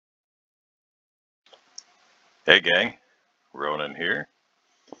Hey gang, Ronan here.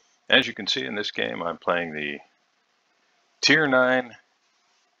 As you can see in this game, I'm playing the Tier 9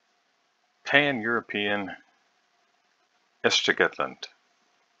 Pan-European Östergötland.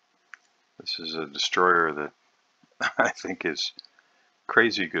 This is a destroyer that I think is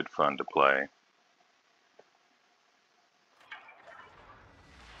crazy good fun to play.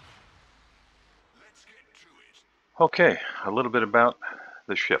 Okay, a little bit about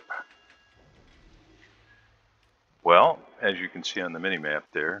the ship. Well, as you can see on the mini-map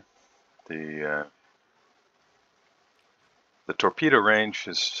there, the torpedo range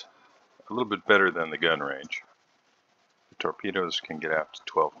is a little bit better than the gun range. The torpedoes can get out to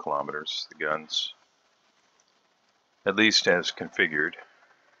 12 kilometers. The guns, at least as configured,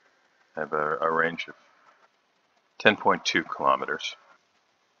 have a range of 10.2 kilometers.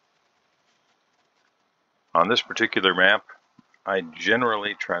 On this particular map, I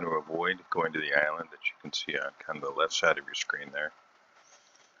generally try to avoid going to the island that you can see on kind of the left side of your screen there.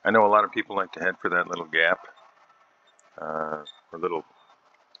 I know a lot of people like to head for that little gap, or little,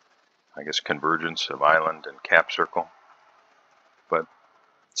 I guess, convergence of island and cap circle. But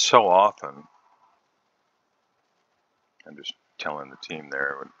so often, I'm just telling the team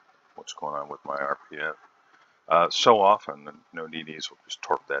there what's going on with my RPF. So often, the no DDs will just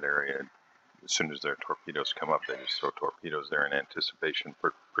torp that area. As soon as their torpedoes come up, they just throw torpedoes there in anticipation,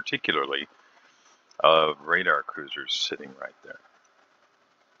 particularly of radar cruisers sitting right there.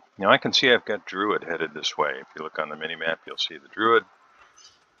 Now I can see I've got Druid headed this way. If you look on the mini-map, you'll see the Druid.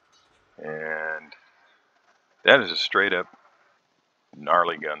 And that is a straight up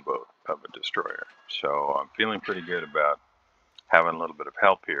gnarly gunboat of a destroyer. So I'm feeling pretty good about having a little bit of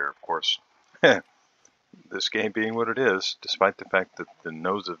help here. Of course, this game being what it is, despite the fact that the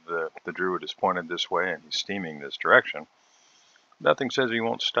nose of the Druid is pointed this way and he's steaming this direction, nothing says he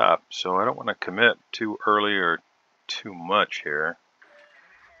won't stop. So I don't want to commit too early or too much here.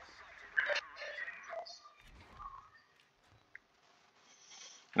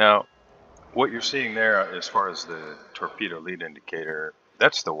 Now, what you're seeing there as far as the torpedo lead indicator,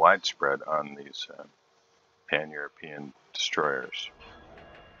 that's the widespread on these Pan-European destroyers.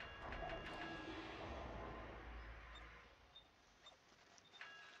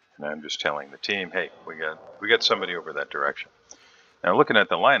 And I'm just telling the team, hey, we got somebody over that direction. Now, looking at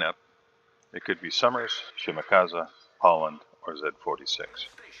the lineup, it could be Summers, Shimakaza, Holland, or Z46.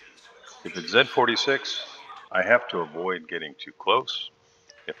 If it's Z46, I have to avoid getting too close.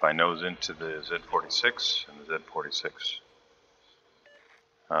 If I nose into the Z46 and the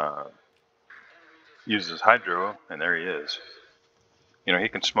Z46 uses hydro, and there he is, you know, he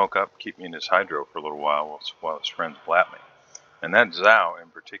can smoke up, keep me in his hydro for a little while his friends blap me. And that Zhao in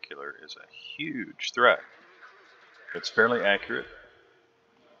particular is a huge threat. It's fairly accurate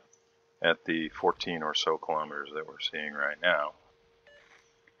at the 14 or so kilometers that we're seeing right now.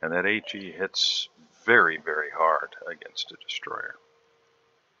 And that HE hits very, very hard against a destroyer.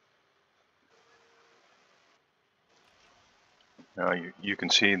 Now you can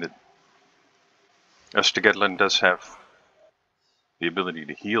see that Östergötland does have the ability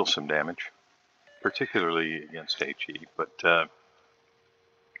to heal some damage, particularly against HE, but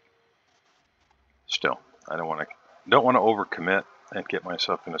still, I don't want to overcommit and get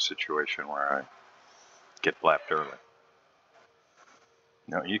myself in a situation where I get blapped early.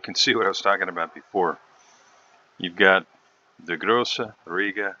 Now you can see what I was talking about before. You've got the Grosse,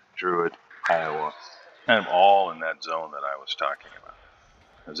 Riga, Druid, Iowa, kind of all in that zone that I was talking about.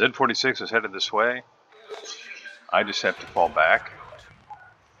 Now, Z46 is headed this way. I just have to fall back.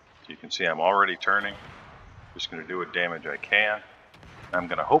 You can see I'm already turning. Just going to do what damage I can. I'm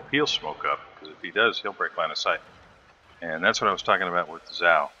going to hope he'll smoke up, because if he does, he'll break line of sight. And that's what I was talking about with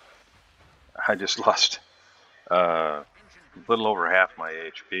Zhao. I just lost a little over half my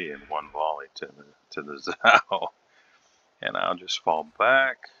HP in one volley to the Zhao. And I'll just fall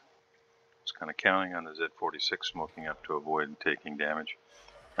back. Just kind of counting on the Z46 smoking up to avoid taking damage.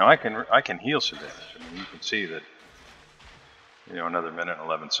 Now I can heal some damage. I mean, you can see that, you know, another minute and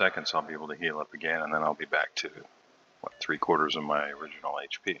 11 seconds I'll be able to heal up again, and then I'll be back to, what, 3/4 of my original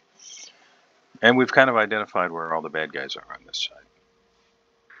HP. And we've kind of identified where all the bad guys are on this side.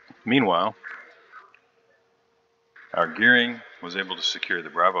 Meanwhile, our gearing was able to secure the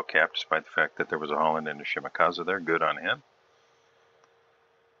Bravo cap despite the fact that there was a Holland and a Shimakaza there. Good on him.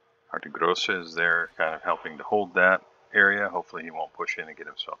 Our de Grosse is there kind of helping to hold that area. Hopefully he won't push in and get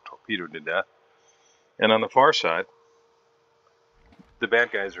himself torpedoed to death. And on the far side, the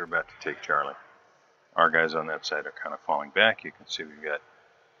bad guys are about to take Charlie. Our guys on that side are kind of falling back. You can see we've got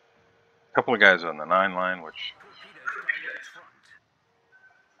a couple of guys on the 9 line, which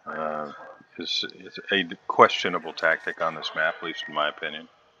is a questionable tactic on this map, at least in my opinion.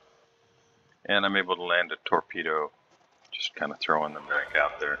 And I'm able to land a torpedo, just kind of throwing them back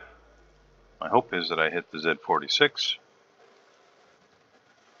out there. My hope is that I hit the Z-46,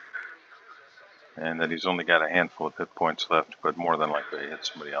 and that he's only got a handful of hit points left, but more than likely I hit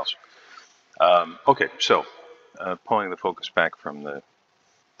somebody else. Okay, so pulling the focus back from the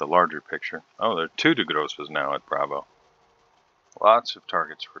larger picture. Oh, there are 2 de Grossas now at Bravo. Lots of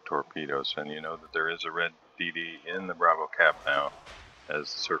targets for torpedoes, and you know that there is a red DD in the Bravo cap now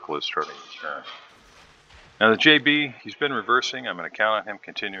as the circle is starting to turn. Now the JB, he's been reversing. I'm going to count on him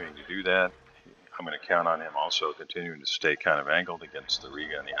continuing to do that. I'm going to count on him also continuing to stay kind of angled against the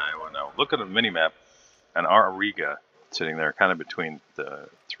Riga and the Iowa. Now look at the mini-map, and our Riga sitting there kind of between the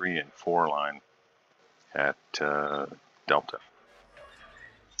 3 and 4 line at Delta.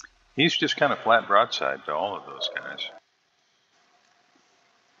 He's just kind of flat broadside to all of those guys.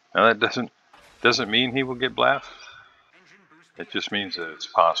 Now that doesn't mean he will get blapped. It just means that it's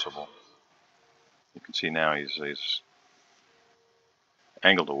possible. You can see now he's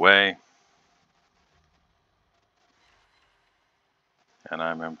angled away. And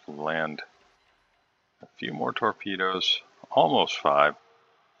I'm able to land a few more torpedoes, almost 5.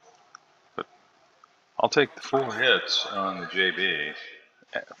 But I'll take the 4 hits on the JB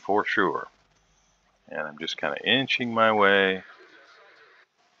for sure. And I'm just kind of inching my way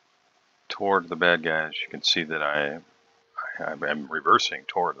toward the bad guys. You can see that I'm reversing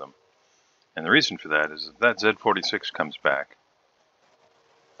toward them. And the reason for that is that Z-46 comes back.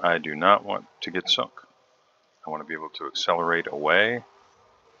 I do not want to get sunk. I want to be able to accelerate away.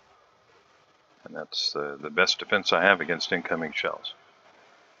 And that's the best defense I have against incoming shells.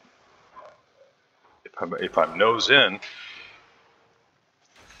 If I'm nose in,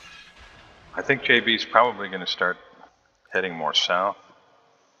 I think JB's probably going to start heading more south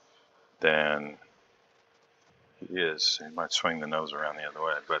than he is. He might swing the nose around the other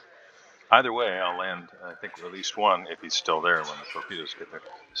way, but either way, I'll land, I think, at least 1 if he's still there when the torpedoes get there.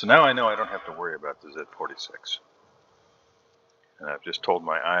 So now I know I don't have to worry about the Z-46. And I've just told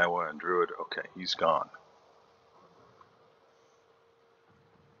my Iowa and Druid, okay, he's gone.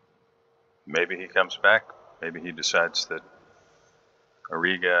 Maybe he comes back. Maybe he decides that a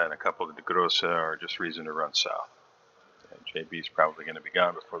Riga and a couple of de Grossa are just reason to run south. And JB's probably going to be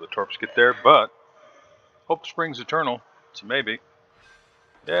gone before the torps get there, but hope springs eternal. It's a maybe.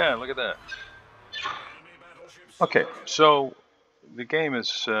 Yeah, look at that. Okay, so the game is,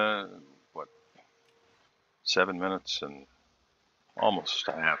 7 minutes and almost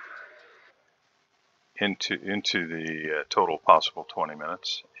a half into the total possible 20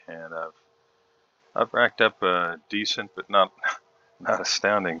 minutes, and I've racked up a decent but not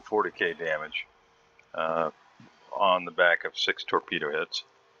astounding 40k damage on the back of 6 torpedo hits.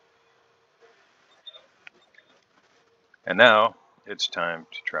 And now it's time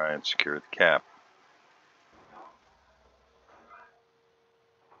to try and secure the cap.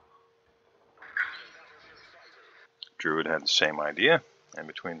 Druid had the same idea, and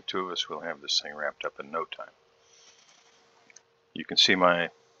between the 2 of us, we'll have this thing wrapped up in no time. You can see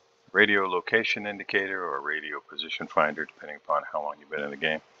my radio location indicator or radio position finder, depending upon how long you've been in the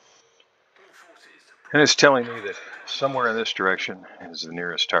game. And it's telling me that somewhere in this direction is the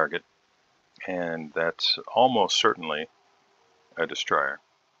nearest target, and that's almost certainly a destroyer.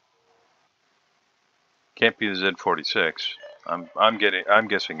 Can't be the Z-46. I'm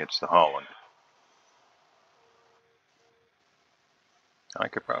guessing it's the Holland. I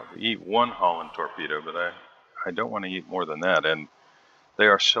could probably eat 1 Holland torpedo, but I don't want to eat more than that. And they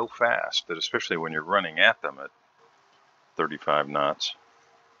are so fast that, especially when you're running at them at 35 knots,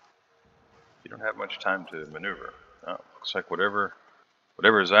 you don't have much time to maneuver. Looks like whatever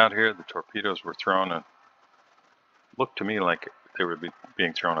is out here, the torpedoes were thrown and looked to me like they were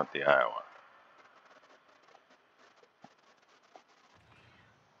being thrown at the Iowa.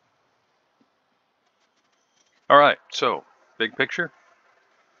 All right, so big picture.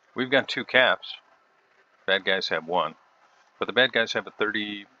 We've got 2 caps. Bad guys have 1, but the bad guys have a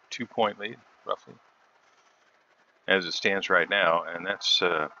 32-point lead, roughly, as it stands right now, and that's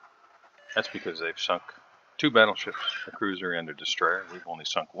because they've sunk 2 battleships, a cruiser and a destroyer. We've only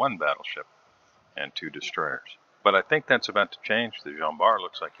sunk 1 battleship and 2 destroyers. But I think that's about to change. The Jean Bart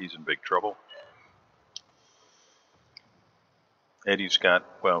looks like he's in big trouble. Eddie's got,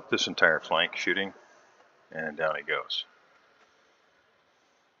 well, this entire flank shooting, and down he goes.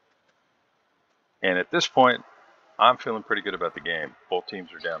 And at this point, I'm feeling pretty good about the game. Both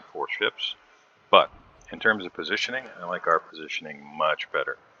teams are down 4 ships, but in terms of positioning, I like our positioning much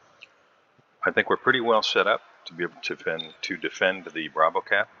better. I think we're pretty well set up to be able to defend the Bravo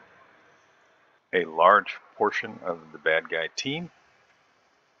cap. A large portion of the bad guy team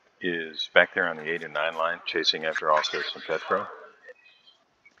is back there on the 8 and 9 line, chasing after Allstate and Petro.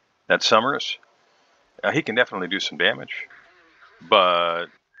 That Summers, he can definitely do some damage, but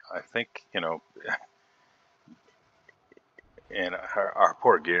I think, you know, and our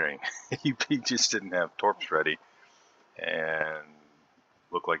poor Gearing, he just didn't have torps ready, and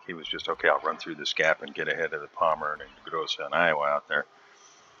looked like he was just, okay, I'll run through this gap and get ahead of the Palmer and Gross and Iowa out there.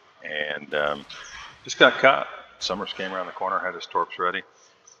 And just got caught. Summers came around the corner, had his torps ready.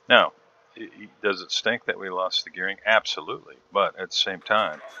 Now, does it stink that we lost the Gearing? Absolutely. But at the same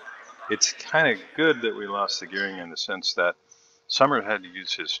time, it's kind of good that we lost the Gearing in the sense that Summers had to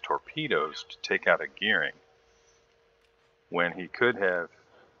use his torpedoes to take out a Gearing when he could have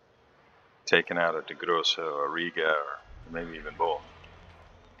taken out a De Grosse or a Riga or maybe even both.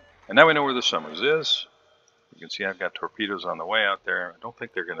 And now we know where the Summers is. You can see I've got torpedoes on the way out there. I don't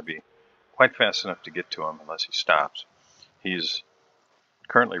think they're going to be quite fast enough to get to him unless he stops. He's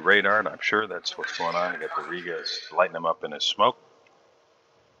currently radared. I'm sure that's what's going on. You got the Rigas lighting him up in his smoke.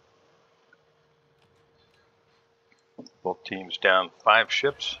 Both teams down 5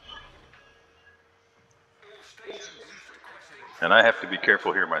 ships. And I have to be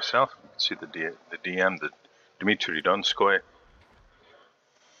careful here myself. You can see the DM, the Dmitry Donskoy.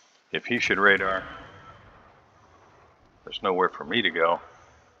 If he should radar, there's nowhere for me to go.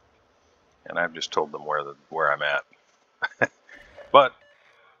 And I've just told them where I'm at. But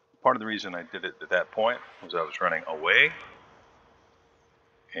part of the reason I did it at that point was I was running away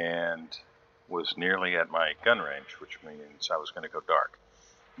and was nearly at my gun range, which means I was going to go dark.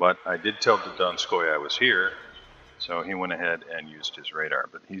 But I did tell the Donskoy I was here, so he went ahead and used his radar.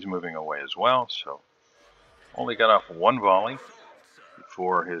 But he's moving away as well, so only got off 1 volley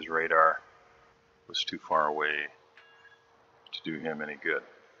before his radar was too far away to do him any good.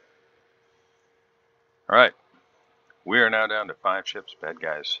 All right, we are now down to 5 ships. Bad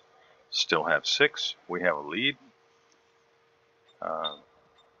guys still have 6. We have a lead.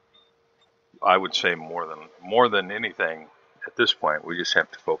 I would say more than anything at this point, we just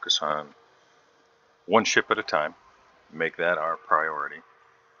have to focus on 1 ship at a time, make that our priority,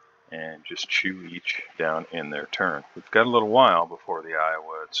 and just chew each down in their turn. We've got a little while before the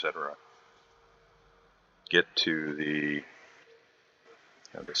Iowa, etc., get to the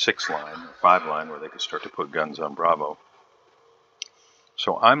 6 line or 5 line where they can start to put guns on Bravo.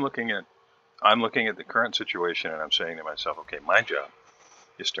 So I'm looking at the current situation and I'm saying to myself, okay, my job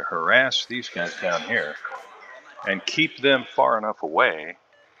is to harass these guys down here and keep them far enough away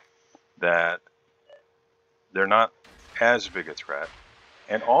that they're not as big a threat,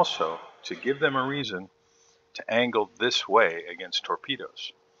 and also to give them a reason to angle this way against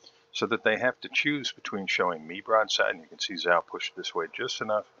torpedoes so that they have to choose between showing me broadside, and you can see Zhao pushed this way just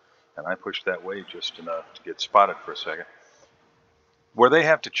enough and I pushed that way just enough to get spotted for a second, where they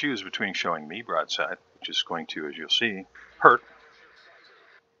have to choose between showing me broadside, which is going to, as you'll see, hurt,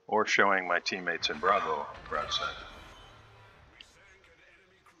 or showing my teammates in Bravo broadside.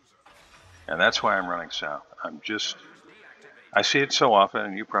 And that's why I'm running south. I see it so often,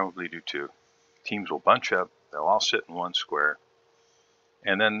 and you probably do too. Teams will bunch up, they'll all sit in 1 square,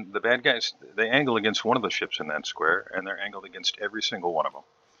 and then the bad guys, they angle against one of the ships in that square, and they're angled against every single one of them.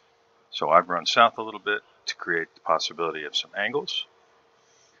 So I've run south a little bit to create the possibility of some angles.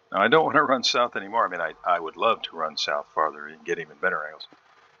 Now, I don't want to run south anymore. I mean, I would love to run south farther and get even better angles.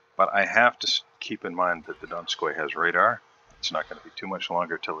 But I have to keep in mind that the Donskoy has radar. It's not going to be too much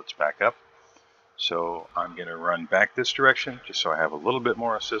longer till it's back up. So I'm going to run back this direction just so I have a little bit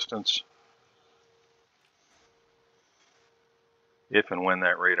more assistance if and when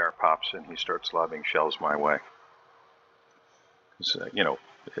that radar pops and he starts lobbing shells my way. So, you know,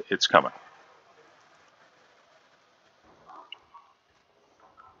 it's coming.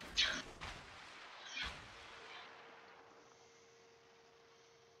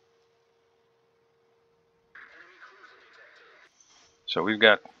 So we've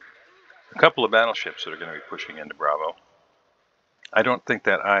got a couple of battleships that are going to be pushing into Bravo. I don't think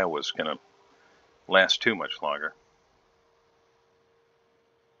that Iowa's going to last too much longer.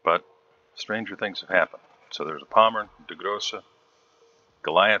 But stranger things have happened. So there's a Palmer, De Grosse,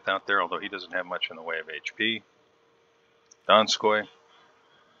 Goliath out there, although he doesn't have much in the way of HP. Donskoy.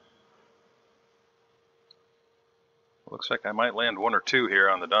 Looks like I might land 1 or 2 here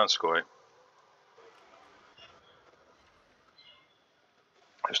on the Donskoy.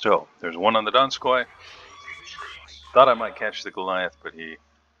 Still, there's 1 on the Donskoy. Thought I might catch the Goliath, but he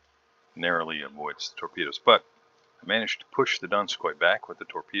narrowly avoids the torpedoes. But I managed to push the Donskoy back with the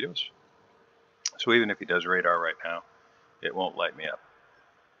torpedoes. So even if he does radar right now, it won't light me up.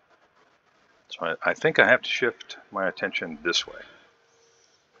 So So I think I have to shift my attention this way.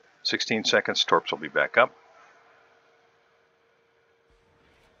 16 seconds, torps will be back up.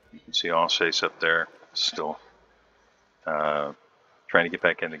 You can see Alsace up there, still trying to get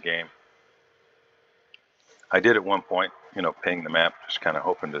back in the game. I did at one point, ping the map, just kind of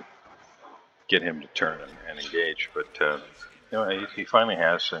hoping to get him to turn and engage, but he finally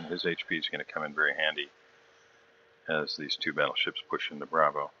has, and his HP is going to come in very handy as these two battleships push into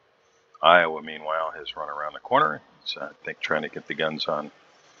Bravo. Iowa, meanwhile, has run around the corner. He's, I think, trying to get the guns on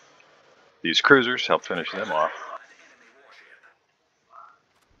these cruisers, help finish them off.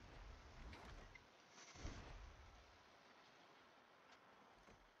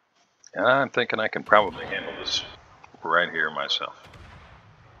 And I'm thinking I can probably handle this right here myself.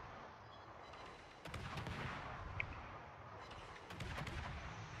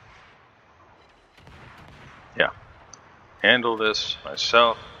 Yeah, handle this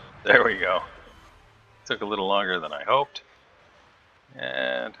myself. There we go. Took a little longer than I hoped.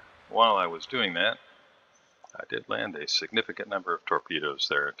 And while I was doing that, I did land a significant number of torpedoes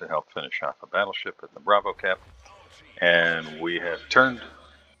there to help finish off a battleship in the Bravo cap. And we have turned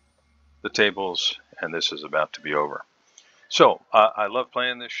the tables, and this is about to be over. So I love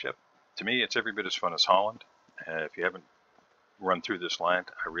playing this ship. To me, it's every bit as fun as Holland. If you haven't run through this land,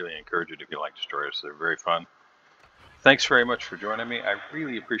 I really encourage you to, if you like destroyers. They're very fun. Thanks very much for joining me. I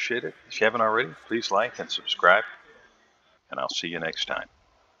really appreciate it. If you haven't already, please like and subscribe, and I'll see you next time.